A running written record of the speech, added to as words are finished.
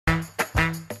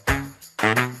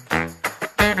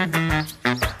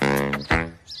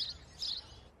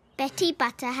Betty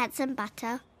Butter had some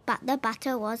butter, but the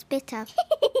butter was bitter.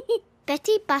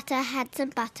 Betty Butter had some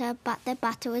butter, but the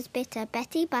butter was bitter.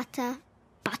 Betty Butter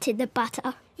butted the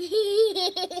butter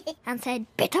and said,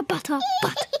 bitter butter,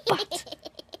 but.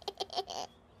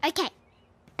 Okay,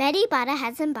 Betty Butter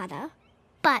had some butter,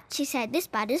 but she said this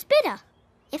butter's bitter.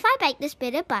 If I bake this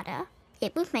bit of butter,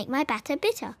 it would make my batter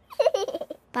bitter.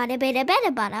 Butter, bitter,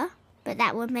 better butter, but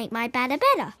that would make my batter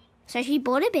better. So she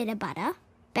bought a bit of butter,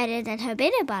 better than her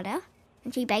bit of butter,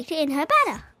 and she baked it in her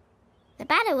batter. The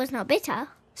batter was not bitter,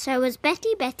 so was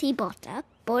Betty Butter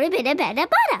bought a bit of better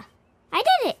butter. I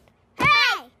did it!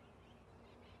 Hooray!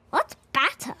 What's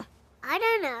batter? I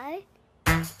don't know.